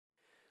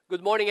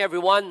Good morning,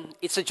 everyone.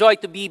 It's a joy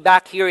to be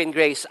back here in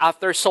Grace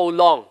after so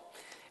long.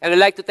 And I'd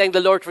like to thank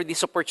the Lord for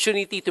this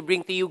opportunity to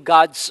bring to you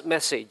God's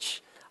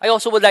message. I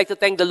also would like to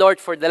thank the Lord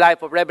for the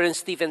life of Reverend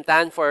Stephen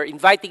Tan for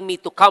inviting me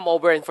to come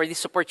over and for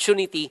this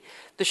opportunity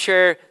to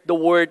share the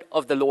word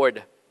of the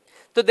Lord.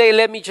 Today,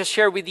 let me just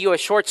share with you a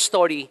short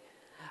story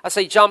as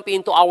I jump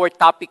into our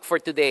topic for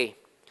today.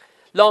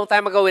 Long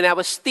time ago when I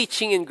was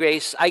teaching in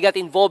Grace, I got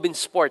involved in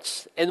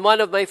sports. And one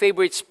of my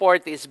favorite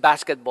sports is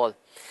basketball.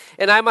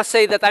 And I must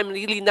say that I'm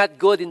really not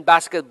good in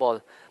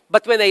basketball.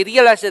 But when I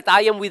realize that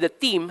I am with a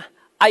team,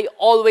 I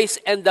always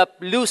end up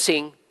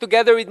losing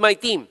together with my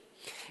team.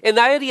 And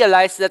I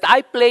realized that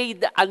I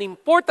played an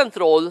important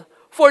role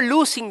for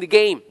losing the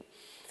game.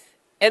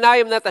 And I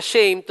am not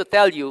ashamed to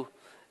tell you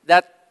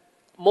that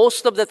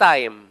most of the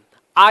time,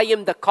 I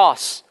am the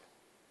cause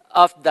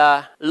of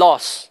the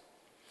loss.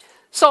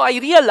 So I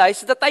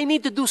realized that I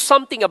need to do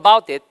something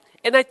about it.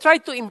 And I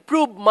tried to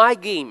improve my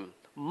game,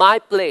 my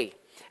play.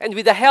 And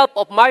with the help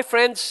of my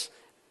friends,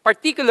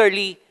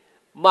 particularly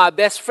my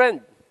best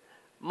friend,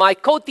 my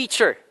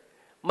co-teacher,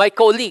 my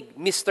colleague,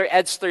 Mr.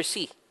 Edster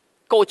C.,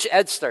 Coach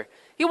Edster.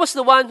 He was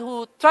the one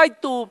who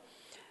tried to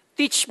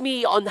teach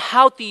me on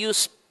how to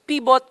use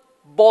pivot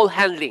ball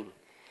handling.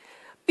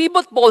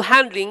 Pivot ball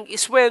handling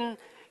is when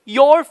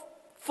your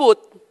foot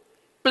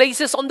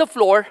places on the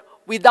floor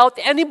without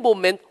any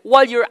movement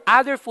while your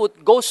other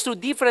foot goes through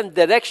different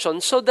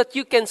directions so that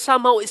you can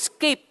somehow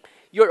escape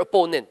your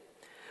opponent,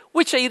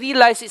 which I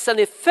realize is an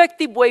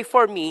effective way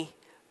for me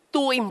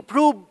to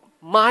improve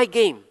my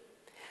game.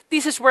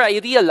 This is where I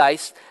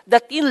realized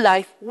that in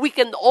life, we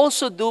can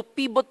also do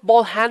pivot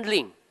ball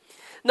handling.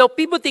 Now,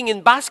 pivoting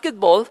in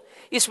basketball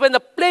is when a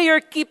player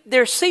keeps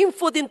their same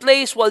foot in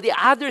place while the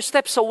other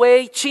steps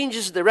away,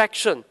 changes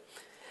direction.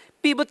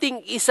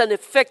 Pivoting is an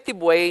effective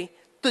way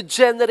to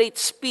generate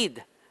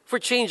speed for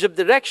change of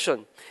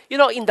direction. You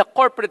know, in the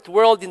corporate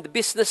world, in the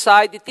business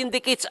side, it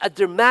indicates a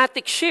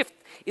dramatic shift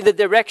in the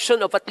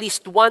direction of at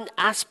least one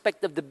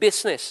aspect of the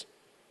business.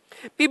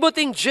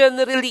 Pivoting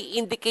generally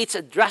indicates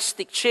a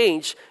drastic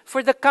change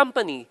for the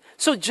company.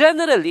 So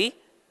generally,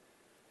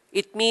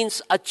 it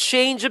means a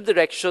change of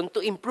direction to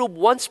improve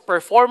one's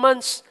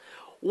performance,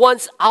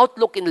 one's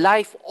outlook in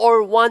life,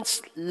 or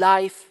one's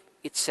life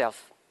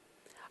itself.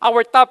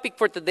 Our topic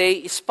for today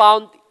is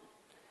found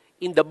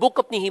in the book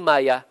of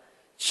Nehemiah,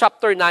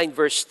 chapter 9,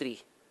 verse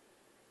 3.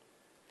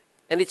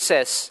 And it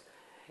says,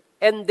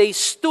 "And they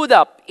stood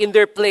up in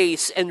their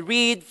place and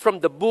read from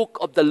the book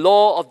of the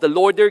law of the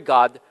Lord their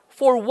God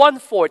for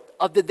 1/4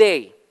 of the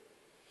day.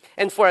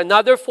 And for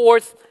another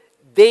fourth,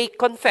 they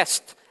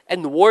confessed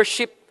and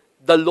worshiped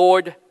the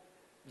Lord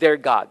their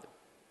God."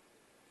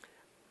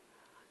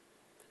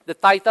 The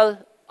title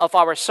of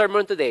our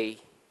sermon today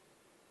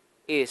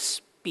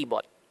is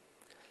Pivot.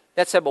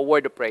 Let's have a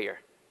word of prayer.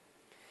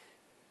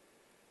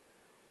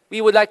 We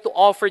would like to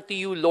offer to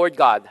you, Lord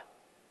God,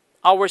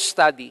 our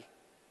study,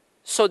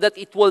 so that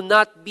it will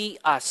not be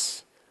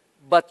us,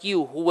 but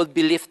you who will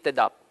be lifted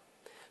up.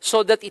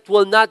 So that it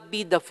will not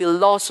be the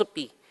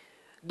philosophy,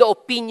 the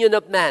opinion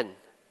of man,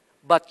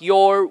 but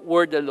your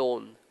word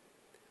alone.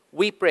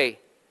 We pray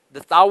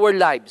that our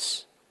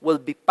lives will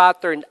be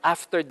patterned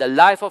after the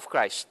life of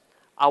Christ,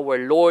 our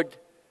Lord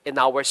and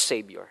our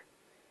Savior.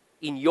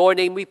 In your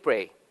name we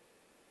pray.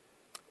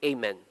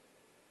 Amen.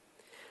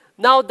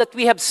 Now that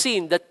we have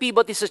seen that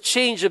pivot is a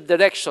change of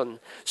direction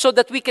so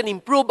that we can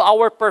improve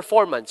our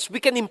performance,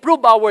 we can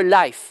improve our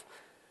life.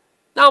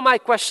 Now my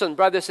question,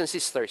 brothers and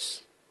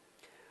sisters,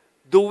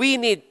 do we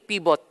need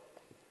pivot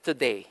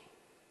today?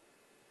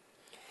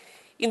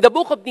 In the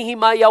book of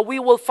Nehemiah, we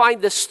will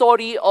find the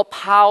story of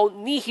how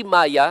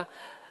Nehemiah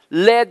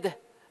led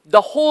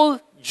the whole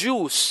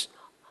Jews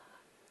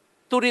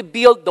to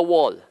rebuild the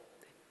wall.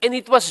 And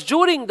it was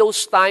during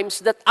those times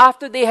that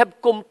after they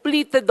have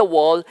completed the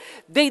wall,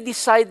 they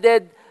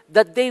decided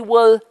that they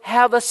will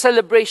have a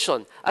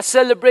celebration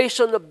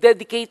of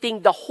dedicating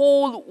the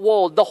whole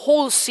wall, the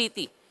whole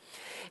city.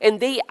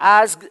 And they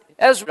asked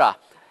Ezra.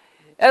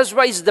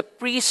 Ezra is the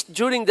priest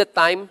during the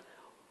time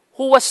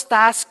who was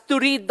tasked to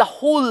read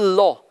the whole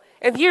law.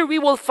 And here we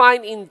will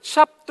find in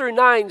chapter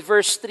 9,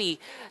 verse 3,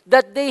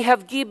 that they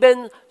have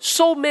given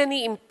so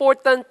many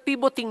important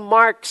pivoting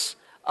marks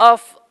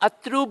of a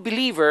true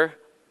believer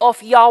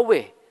of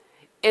Yahweh.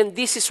 And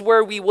this is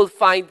where we will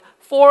find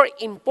 4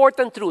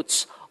 important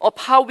truths of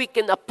how we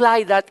can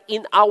apply that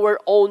in our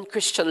own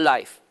Christian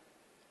life.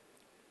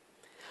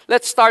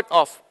 Let's start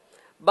off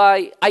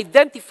by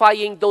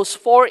identifying those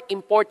 4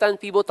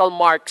 important pivotal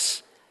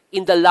marks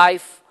in the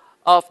life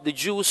of the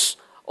Jews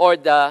or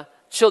the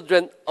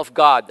children of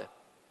God.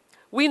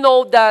 We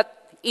know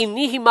that in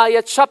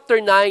Nehemiah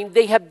chapter 9,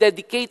 they have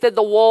dedicated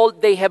the wall,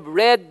 they have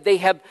read, they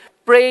have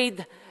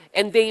prayed,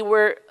 and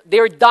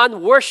they're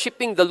done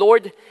worshiping the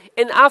Lord.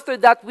 And after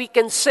that, we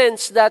can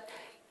sense that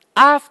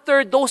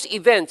after those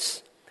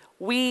events,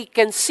 we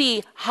can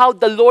see how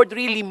the Lord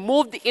really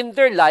moved in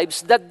their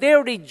lives, that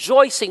their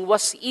rejoicing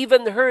was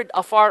even heard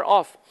afar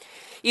off.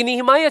 In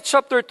Nehemiah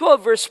chapter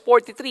 12, verse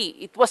 43,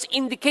 it was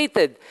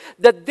indicated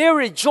that their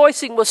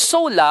rejoicing was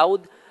so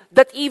loud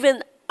that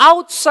even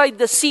outside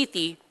the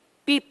city,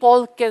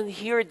 people can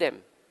hear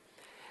them.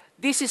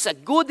 This is a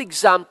good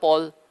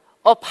example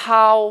of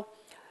how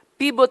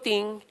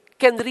pivoting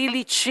can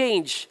really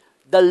change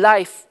the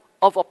life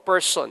of a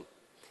person.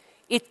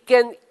 It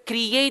can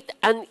create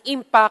an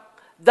impact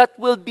that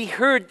will be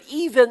heard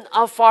even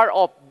afar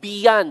off,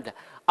 beyond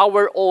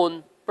our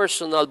own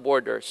personal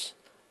borders.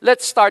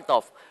 Let's start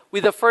off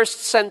with the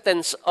first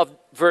sentence of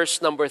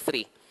verse number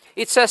 3.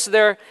 It says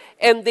there,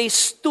 and they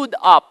stood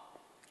up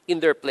in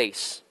their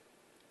place.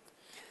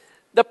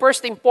 The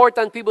first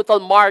important pivotal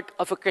mark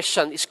of a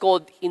Christian is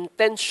called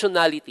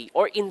intentionality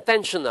or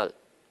intentional.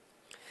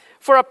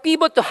 For a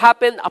pivot to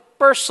happen, a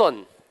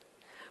person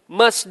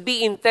must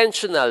be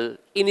intentional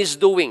in his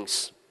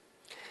doings.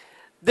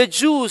 The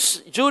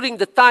Jews during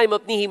the time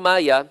of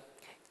Nehemiah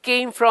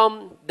came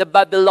from the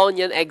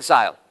Babylonian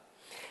exile.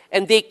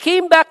 And they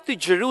came back to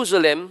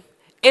Jerusalem,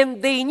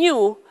 and they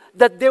knew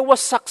that there was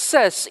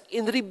success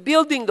in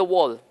rebuilding the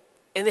wall.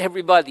 And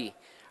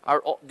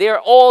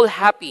they're all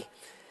happy.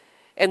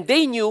 And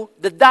they knew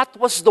that that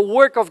was the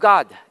work of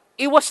God.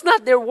 It was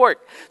not their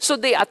work. So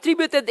they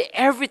attributed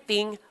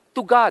everything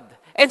to God.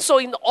 And so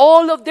in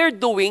all of their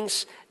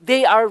doings,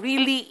 they are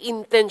really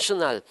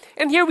intentional.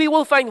 And here we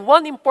will find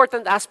one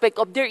important aspect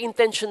of their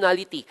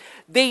intentionality.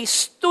 They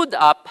stood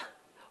up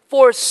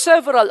for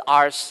several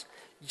hours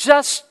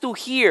just to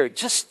hear,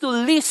 just to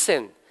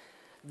listen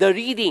the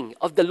reading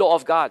of the law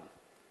of God.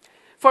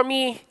 For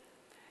me,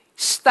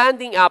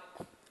 standing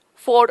up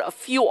for a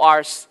few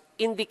hours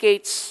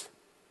indicates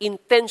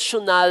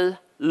intentional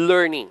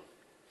learning.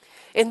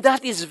 And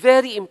that is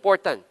very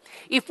important.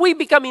 If we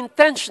become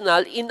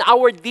intentional in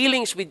our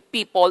dealings with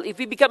people, if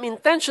we become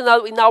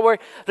intentional in our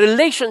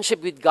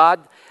relationship with God,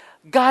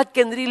 God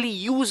can really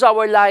use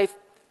our life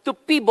to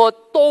pivot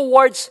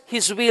towards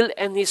His will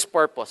and His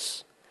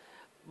purpose.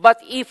 But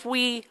if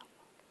we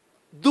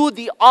do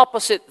the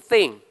opposite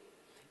thing,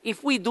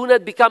 if we do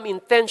not become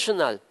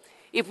intentional,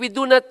 if we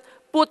do not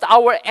put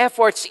our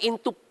efforts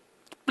into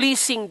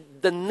pleasing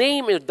the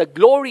name and the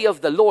glory of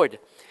the Lord,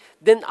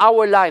 then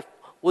our life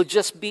will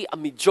just be a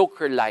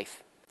mediocre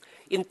life.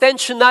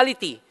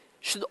 Intentionality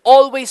should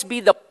always be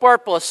the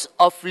purpose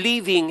of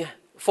living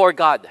for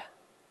God.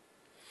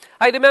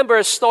 I remember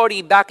a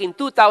story back in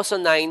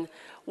 2009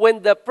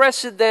 when the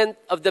President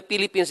of the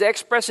Philippines, the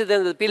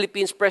ex-President of the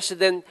Philippines,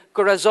 President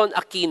Corazon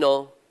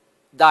Aquino,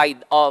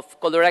 died of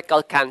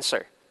colorectal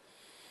cancer.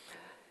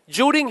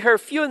 During her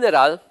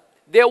funeral,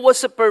 there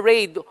was a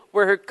parade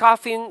where her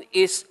coffin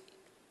is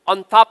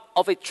on top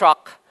of a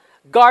truck,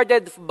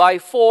 guarded by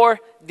 4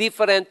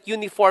 different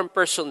uniformed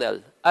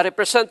personnel. A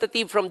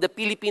representative from the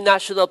Philippine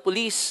National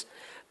Police,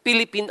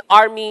 Philippine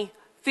Army,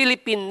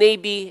 Philippine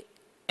Navy,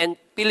 and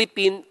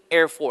Philippine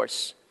Air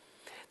Force.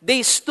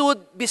 They stood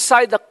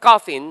beside the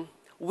coffin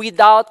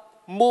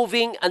without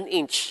moving an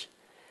inch.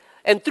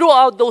 And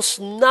throughout those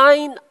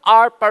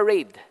 9-hour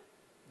parade,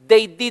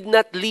 they did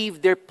not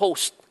leave their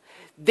post.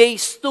 They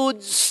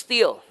stood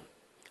still.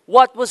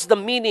 What was the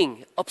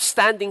meaning of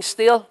standing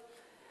still?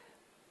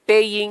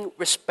 Paying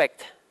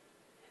respect.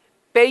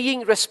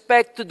 Paying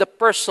respect to the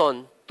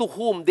person to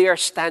whom they are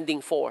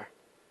standing for.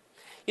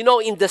 You know,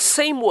 in the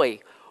same way,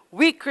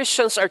 we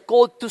Christians are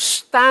called to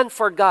stand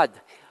for God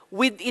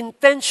with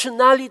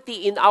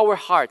intentionality in our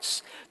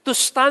hearts, to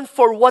stand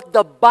for what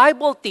the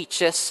Bible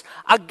teaches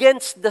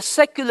against the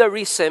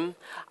secularism,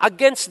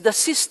 against the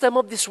system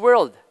of this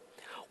world.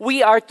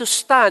 We are to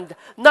stand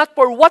not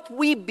for what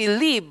we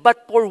believe,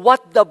 but for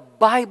what the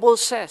Bible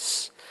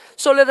says.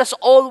 So let us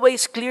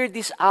always clear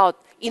this out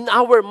in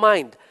our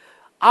mind.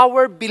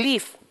 Our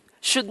belief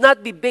should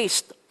not be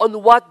based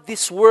on what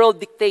this world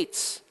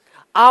dictates.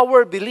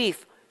 Our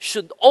belief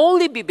should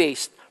only be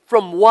based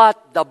from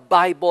what the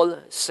Bible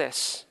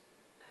says.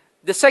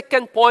 The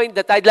second point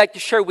that I'd like to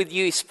share with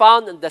you is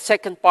found in the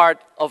second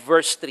part of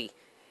verse 3.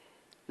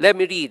 Let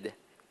me read.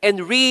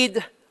 And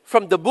read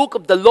from the book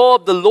of the law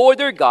of the Lord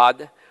our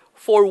God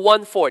for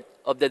 1/4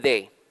 of the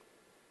day.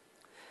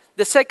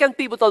 The second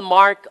pivotal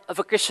mark of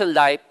a Christian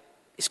life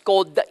is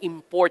called the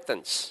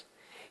importance.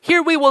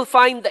 Here we will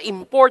find the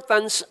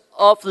importance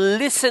of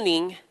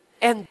listening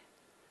and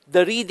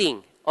the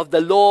reading of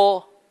the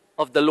law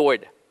of the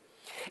Lord.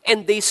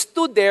 And they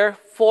stood there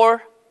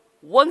for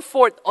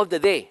 1/4 of the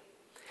day.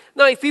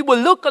 Now, if we will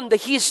look on the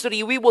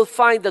history, we will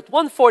find that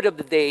 1/4 of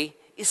the day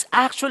is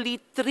actually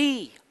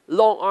 3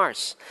 long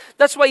hours.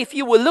 That's why if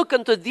you will look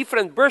into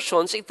different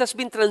versions, it has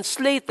been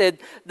translated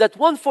that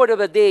 1/4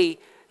 of a day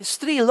is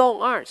 3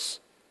 long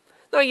hours.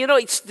 Now, you know,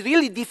 it's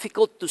really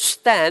difficult to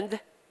stand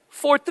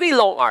for 3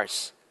 long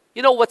hours.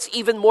 You know what's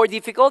even more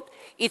difficult?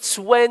 It's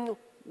when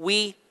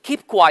we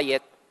keep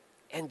quiet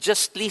and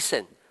just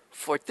listen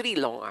for 3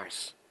 long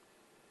hours.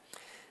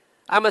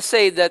 I must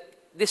say that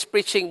this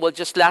preaching will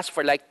just last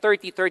for like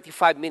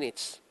 30-35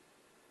 minutes.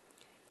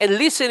 And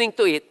listening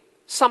to it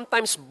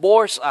sometimes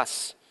bores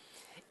us.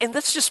 And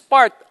that's just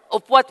part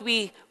of what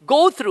we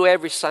go through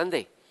every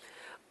Sunday.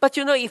 But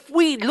you know, if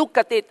we look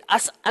at it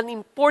as an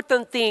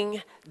important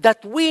thing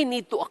that we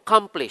need to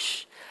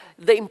accomplish,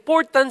 the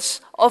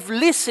importance of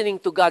listening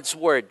to God's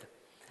Word,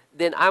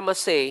 then I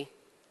must say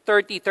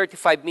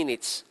 35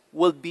 minutes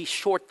will be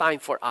short time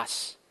for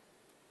us.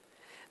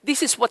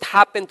 This is what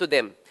happened to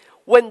them.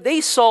 When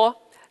they saw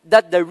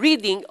that the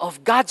reading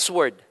of God's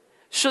Word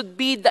should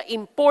be the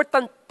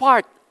important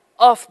part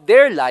of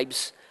their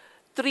lives,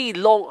 3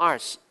 long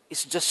hours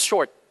is just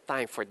short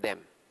time for them.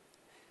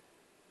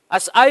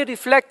 As I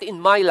reflect in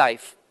my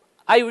life,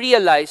 I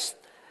realize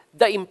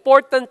the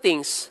important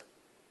things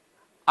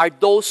are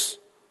those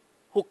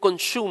who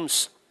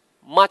consumes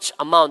much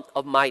amount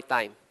of my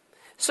time.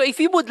 So if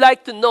you would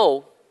like to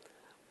know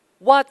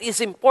what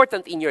is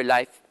important in your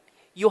life,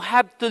 you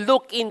have to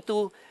look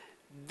into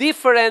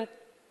different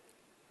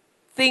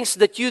things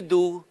that you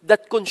do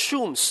that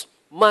consumes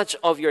much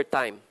of your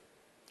time.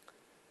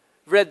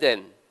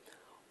 Brethren,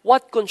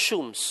 what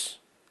consumes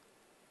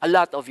a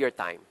lot of your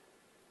time?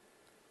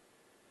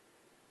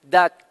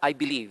 That, I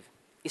believe,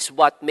 is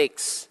what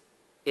makes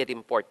it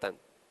important.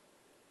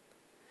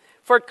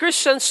 For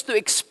Christians to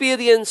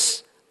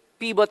experience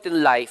pivot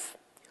in life,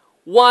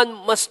 one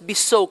must be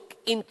soaked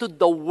into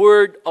the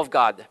Word of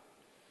God.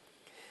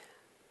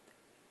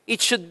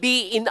 It should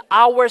be in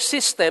our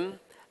system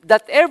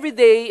that every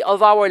day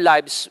of our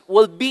lives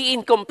will be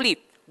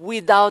incomplete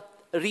without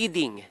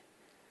reading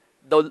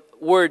the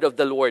Word of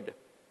the Lord.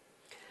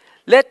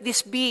 Let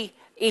this be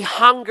a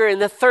hunger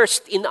and a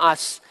thirst in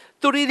us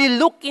to really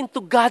look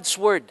into God's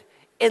Word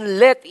and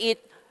let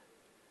it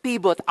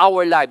pivot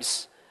our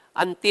lives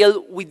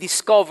until we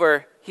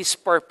discover His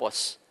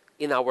purpose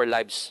in our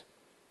lives.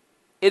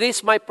 It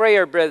is my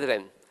prayer,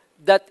 brethren,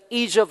 that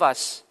each of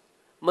us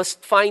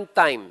must find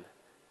time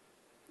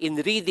in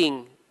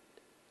reading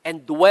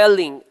and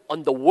dwelling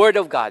on the Word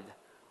of God,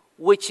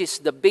 which is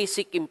the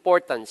basic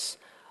importance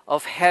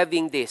of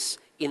having this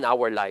in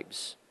our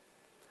lives.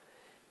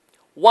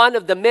 One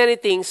of the many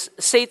things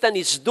Satan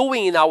is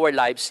doing in our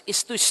lives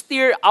is to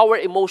steer our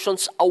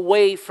emotions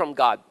away from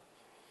God.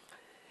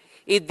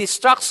 It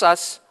distracts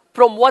us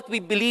from what we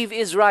believe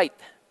is right.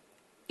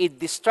 It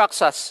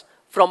distracts us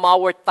from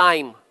our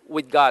time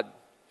with God.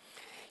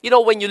 You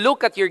know, when you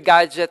look at your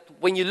gadget,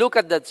 when you look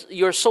at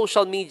your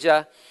social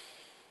media,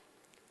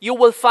 you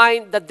will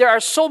find that there are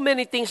so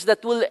many things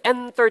that will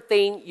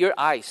entertain your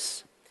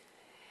eyes.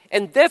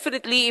 And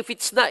definitely, if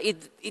it's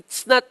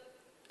not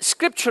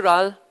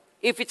scriptural,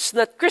 if it's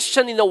not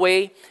Christian in a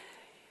way,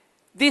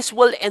 this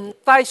will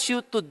entice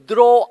you to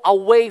draw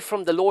away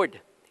from the Lord.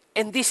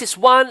 And this is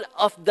one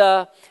of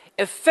the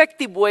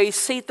effective ways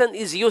Satan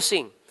is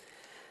using.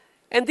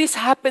 And this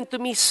happened to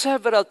me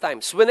several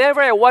times.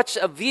 Whenever I watch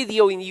a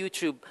video in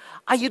YouTube,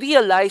 I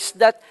realize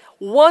that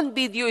one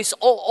video is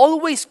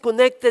always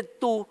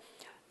connected to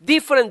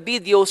different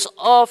videos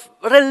of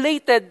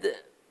related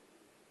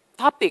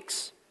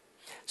topics.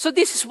 So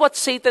this is what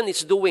Satan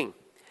is doing.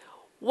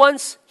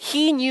 Once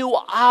he knew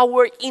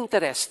our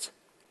interest,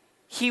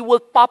 he will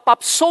pop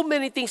up so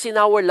many things in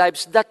our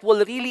lives that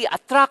will really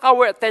attract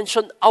our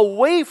attention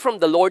away from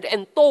the Lord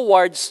and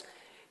towards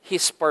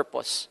His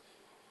purpose.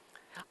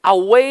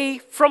 Away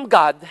from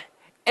God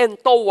and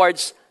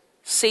towards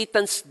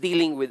Satan's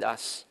dealing with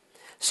us.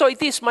 So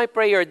it is my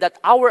prayer that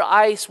our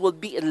eyes will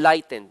be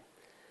enlightened.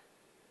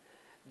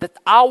 That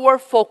our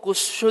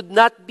focus should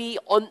not be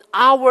on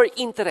our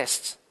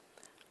interests.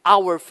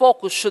 Our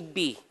focus should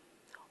be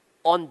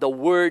on the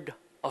Word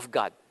of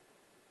God.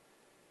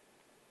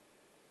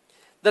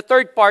 The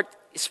third part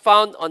is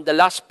found on the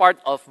last part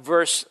of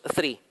verse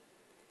 3.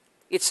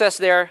 It says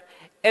there,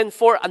 and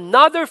for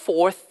another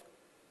fourth,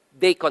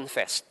 they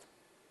confessed.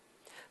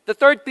 The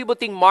third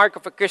pivoting mark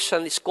of a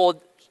Christian is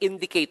called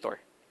indicator.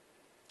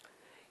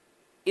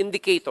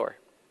 Indicator.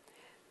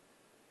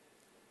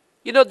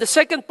 You know, the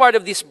second part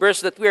of this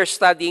verse that we are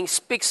studying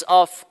speaks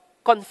of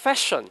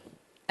confession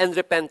and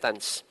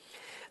repentance.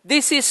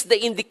 This is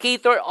the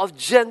indicator of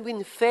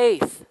genuine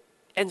faith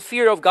and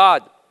fear of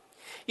God.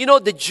 You know,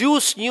 the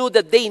Jews knew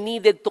that they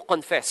needed to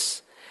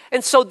confess.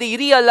 And so they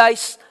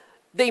realized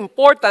the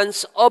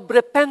importance of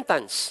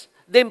repentance,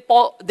 the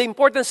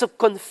importance of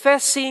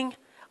confessing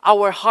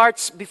our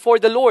hearts before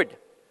the Lord.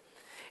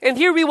 And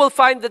here we will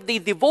find that they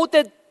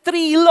devoted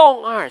 3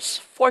 long hours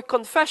for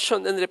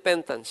confession and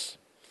repentance.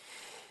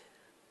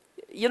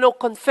 You know,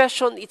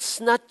 confession,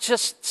 it's not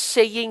just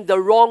saying the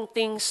wrong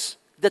things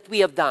that we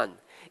have done.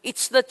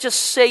 It's not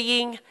just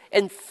saying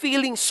and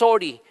feeling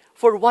sorry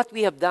for what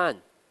we have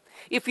done.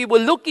 If we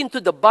will look into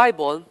the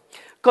Bible,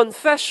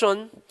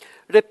 confession,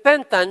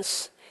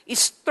 repentance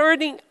is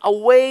turning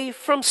away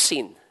from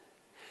sin,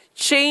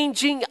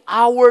 changing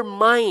our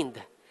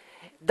mind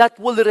that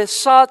will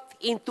result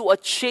into a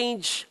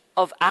change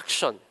of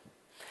action.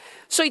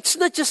 So it's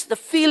not just the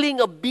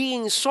feeling of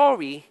being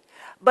sorry,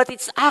 but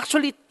it's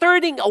actually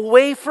turning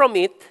away from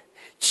it,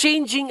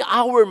 changing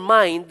our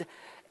mind,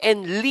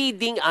 and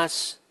leading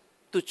us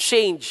to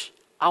change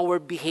our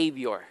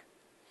behavior.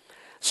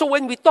 So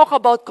when we talk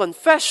about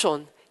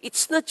confession,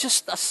 it's not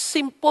just a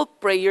simple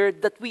prayer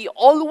that we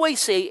always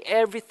say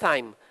every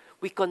time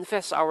we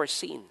confess our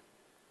sin.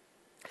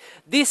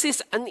 This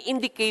is an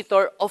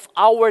indicator of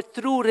our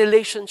true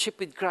relationship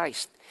with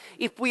Christ.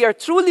 If we are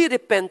truly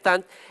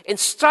repentant and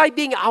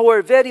striving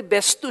our very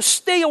best to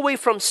stay away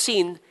from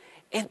sin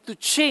and to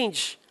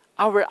change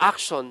our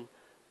action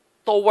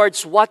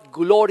towards what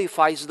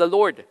glorifies the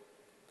Lord.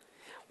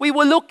 We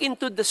will look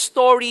into the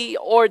story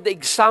or the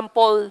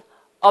example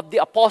of the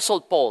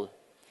Apostle Paul.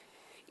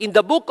 In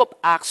the book of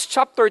Acts,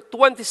 chapter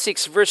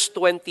 26, verse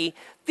 20,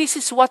 this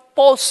is what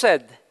Paul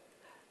said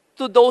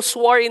to those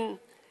who are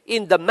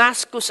in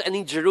Damascus and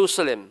in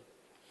Jerusalem.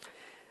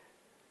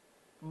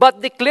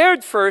 But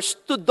declared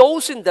first to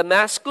those in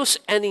Damascus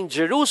and in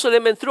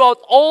Jerusalem and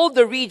throughout all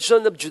the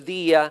region of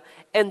Judea,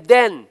 and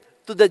then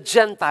to the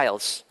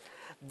Gentiles,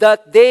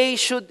 that they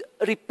should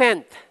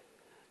repent,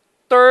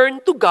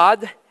 turn to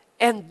God,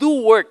 and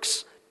do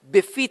works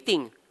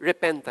befitting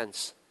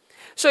repentance.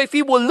 So if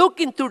we will look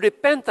into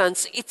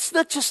repentance, it's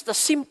not just a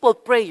simple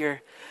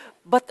prayer,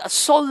 but a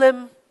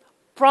solemn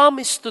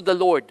promise to the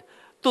Lord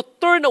to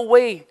turn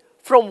away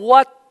from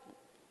what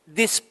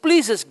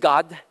displeases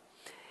God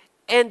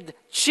and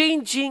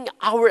changing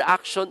our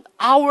action,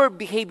 our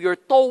behavior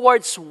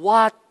towards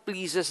what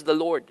pleases the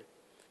Lord.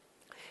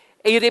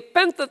 A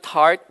repentant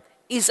heart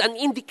is an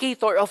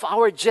indicator of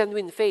our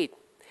genuine faith.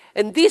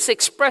 And this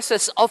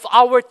expresses of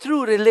our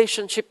true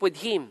relationship with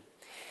Him.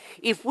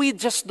 If we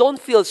just don't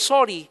feel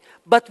sorry,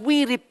 but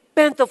we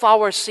repent of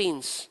our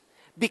sins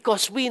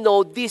because we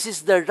know this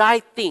is the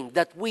right thing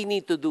that we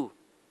need to do.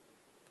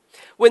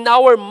 When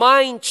our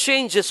mind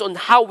changes on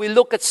how we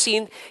look at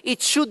sin,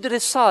 it should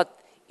result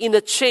in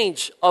a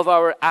change of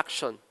our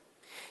action.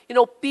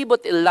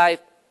 Pivot in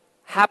life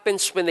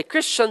happens when a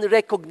Christian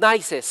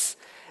recognizes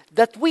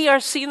that we are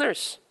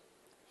sinners.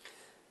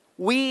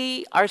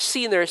 We are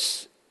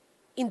sinners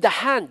in the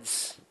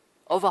hands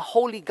of a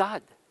holy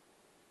God.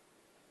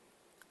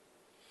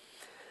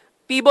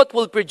 Pivot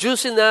will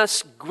produce in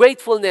us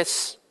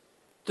gratefulness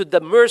to the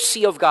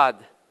mercy of God,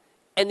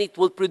 and it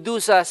will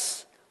produce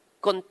us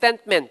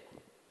contentment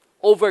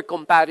over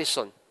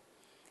comparison.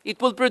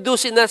 It will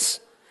produce in us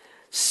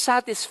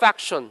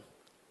satisfaction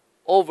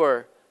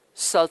over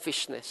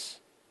selfishness.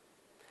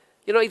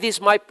 It is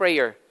my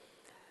prayer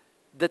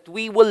that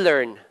we will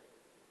learn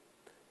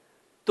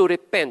to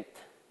repent,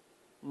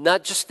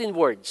 not just in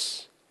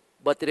words,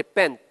 but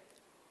repent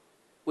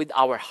with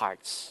our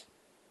hearts.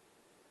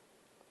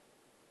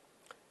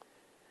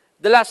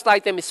 The last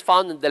item is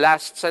found in the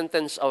last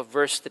sentence of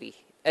verse 3.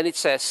 And it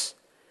says,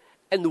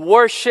 "And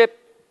worship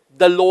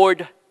the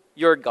Lord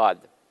your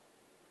God."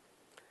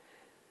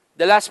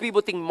 The last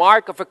pivoting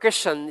mark of a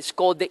Christian is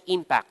called the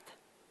impact.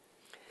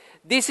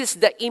 This is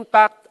the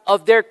impact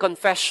of their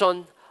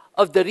confession,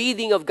 of the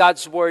reading of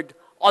God's word,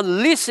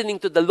 on listening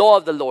to the law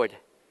of the Lord.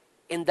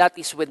 And that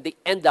is when they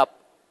end up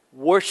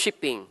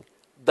worshiping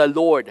the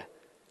Lord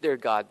their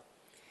God.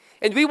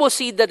 And we will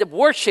see that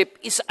worship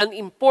is an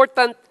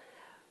important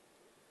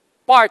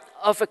part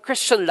of a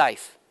Christian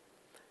life.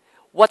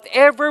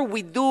 Whatever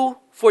we do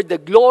for the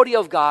glory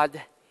of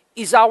God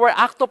is our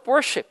act of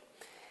worship.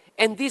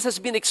 And this has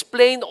been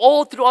explained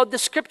all throughout the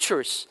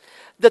scriptures,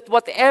 that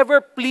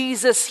whatever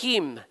pleases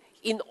Him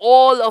in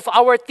all of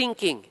our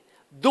thinking,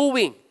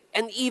 doing,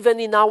 and even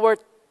in our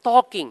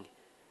talking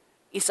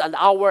is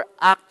our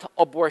act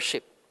of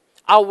worship.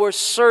 Our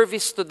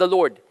service to the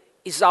Lord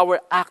is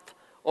our act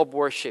of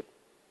worship.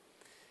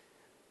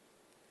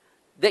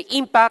 The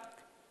impact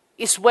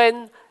is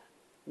when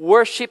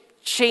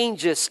worship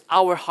changes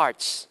our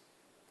hearts.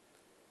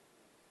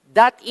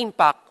 That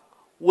impact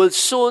will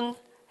soon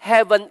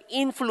have an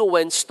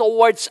influence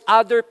towards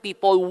other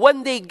people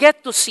when they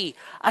get to see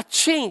a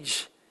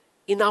change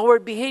in our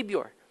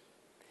behavior.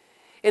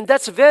 And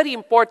that's very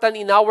important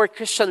in our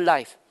Christian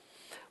life.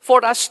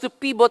 For us to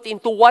pivot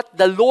into what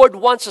the Lord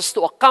wants us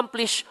to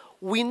accomplish,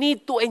 we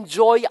need to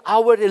enjoy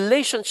our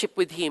relationship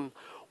with Him,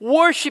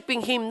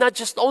 worshiping Him not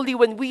just only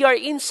when we are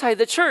inside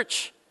the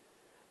church,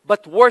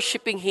 but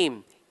worshiping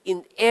Him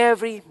in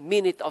every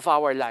minute of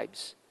our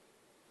lives.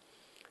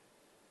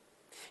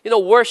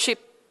 Worship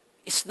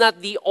is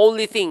not the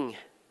only thing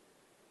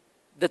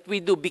that we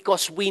do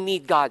because we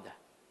need God.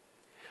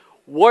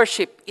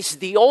 Worship is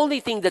the only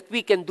thing that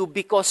we can do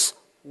because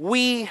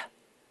we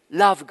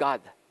love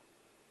God.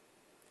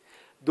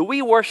 Do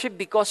we worship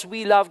because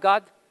we love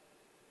God?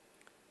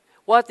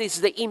 What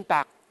is the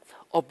impact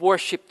of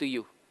worship to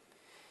you?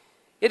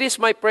 It is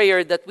my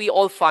prayer that we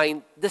all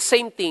find the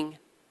same thing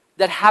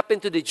that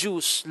happened to the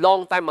Jews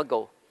long time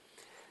ago,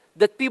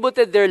 that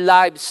pivoted their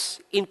lives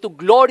into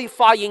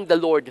glorifying the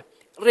Lord,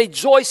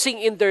 rejoicing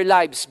in their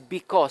lives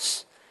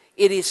because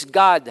it is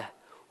God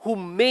who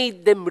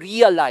made them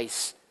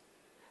realize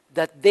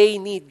that they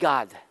need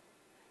God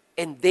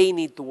and they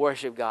need to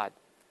worship God.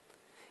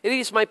 It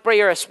is my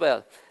prayer as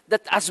well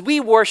that as we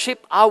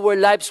worship, our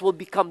lives will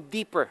become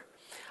deeper.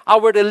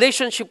 Our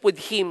relationship with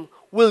Him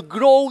will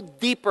grow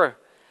deeper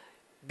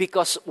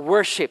because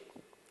worship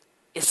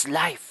is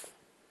life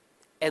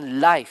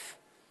and life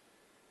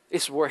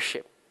is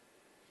worship.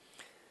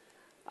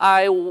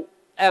 I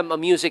am a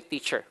music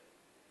teacher.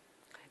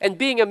 And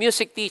being a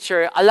music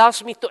teacher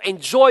allows me to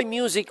enjoy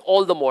music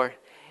all the more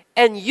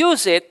and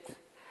use it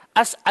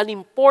as an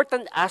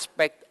important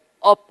aspect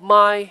of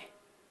my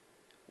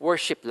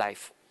worship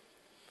life.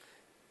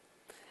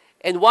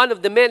 And one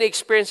of the many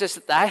experiences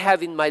that I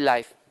have in my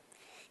life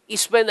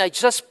is when I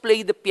just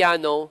play the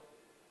piano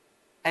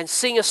and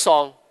sing a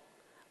song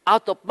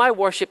out of my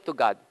worship to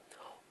God,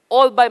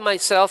 all by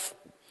myself,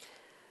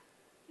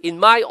 in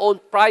my own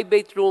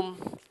private room,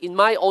 in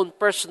my own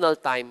personal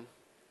time,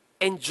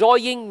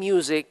 enjoying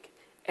music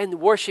and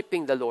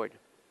worshiping the Lord.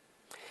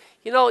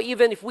 You know,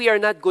 even if we are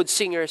not good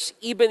singers,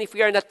 even if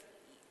we are not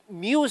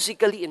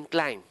musically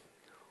inclined,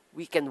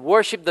 we can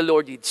worship the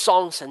Lord with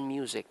songs and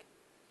music.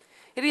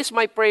 It is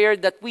my prayer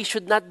that we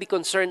should not be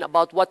concerned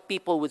about what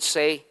people would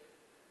say.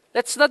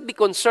 Let's not be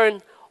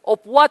concerned of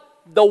what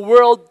the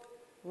world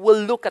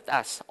will look at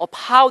us, of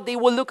how they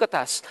will look at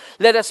us.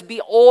 Let us be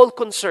all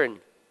concerned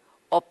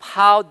of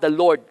how the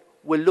Lord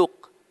will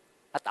look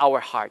at our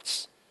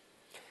hearts.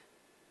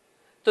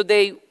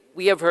 Today,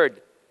 we have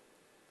heard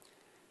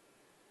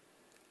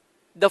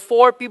the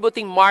 4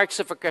 pivoting marks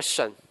of a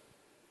Christian.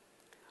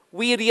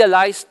 We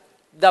realized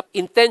the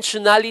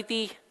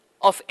intentionality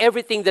of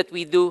everything that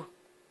we do,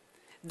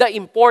 the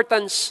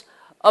importance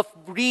of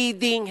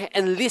reading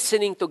and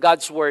listening to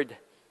God's Word,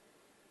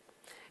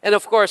 and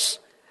of course,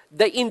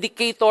 the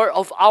indicator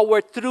of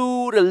our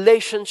true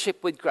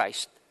relationship with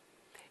Christ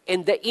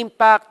and the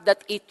impact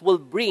that it will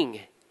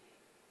bring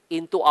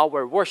into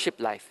our worship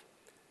life.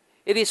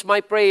 It is my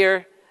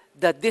prayer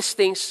that these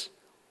things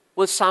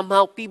will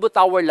somehow pivot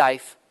our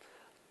life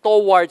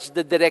towards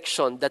the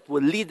direction that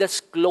will lead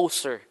us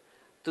closer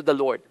to the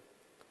Lord.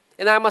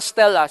 And I must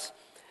tell us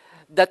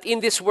that in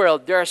this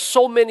world, there are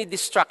so many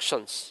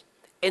distractions,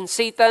 and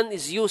Satan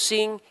is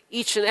using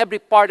each and every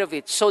part of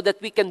it so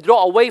that we can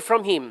draw away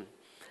from him,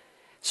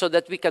 so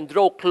that we can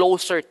draw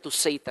closer to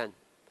Satan.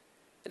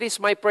 It is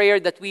my prayer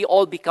that we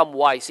all become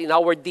wise in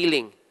our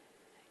dealing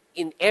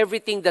in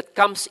everything that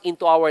comes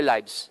into our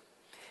lives,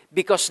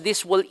 because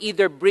this will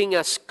either bring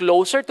us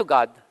closer to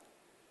God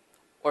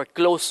or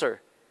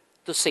closer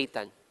to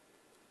Satan.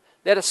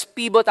 Let us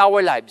pivot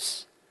our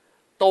lives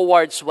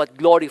towards what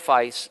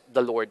glorifies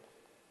the Lord.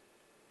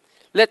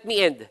 Let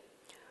me end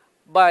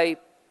by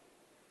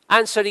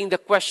answering the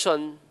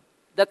question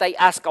that I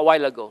asked a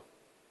while ago.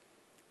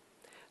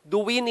 Do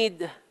we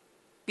need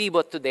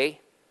pivot today?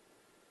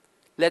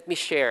 Let me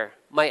share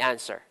my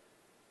answer.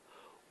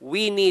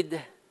 We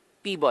need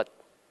pivot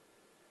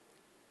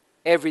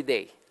every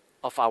day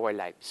of our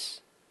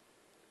lives.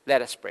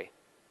 Let us pray.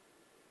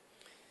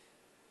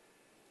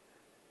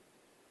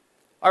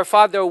 Our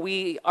Father,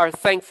 we are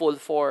thankful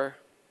for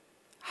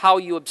how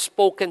you have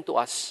spoken to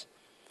us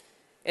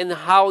and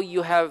how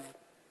you have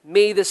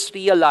made us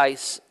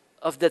realize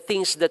of the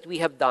things that we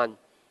have done.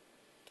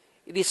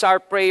 It is our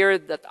prayer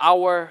that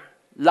our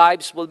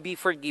lives will be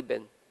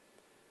forgiven.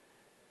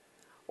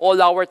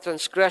 All our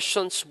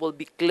transgressions will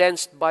be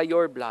cleansed by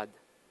your blood,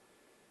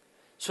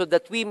 so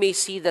that we may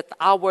see that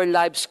our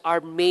lives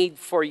are made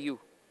for you.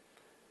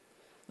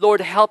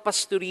 Lord, help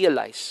us to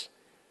realize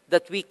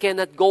that we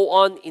cannot go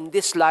on in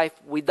this life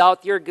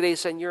without your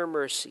grace and your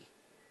mercy.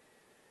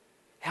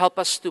 Help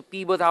us to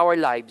pivot our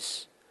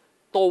lives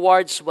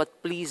towards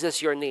what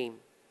pleases your name.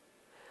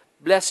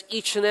 Bless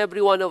each and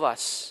every one of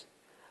us.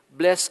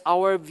 Bless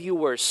our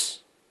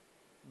viewers.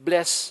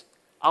 Bless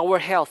our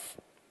health.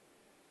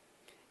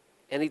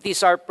 And it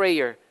is our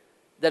prayer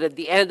that at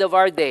the end of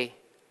our day,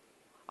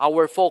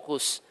 our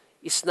focus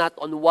is not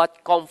on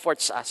what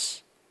comforts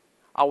us.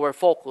 Our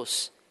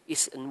focus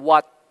is on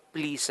what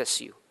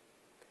pleases you.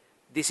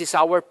 This is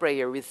our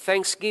prayer with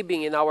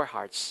thanksgiving in our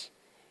hearts.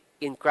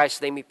 In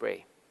Christ's name we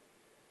pray.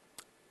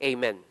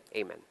 Amen.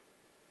 Amen.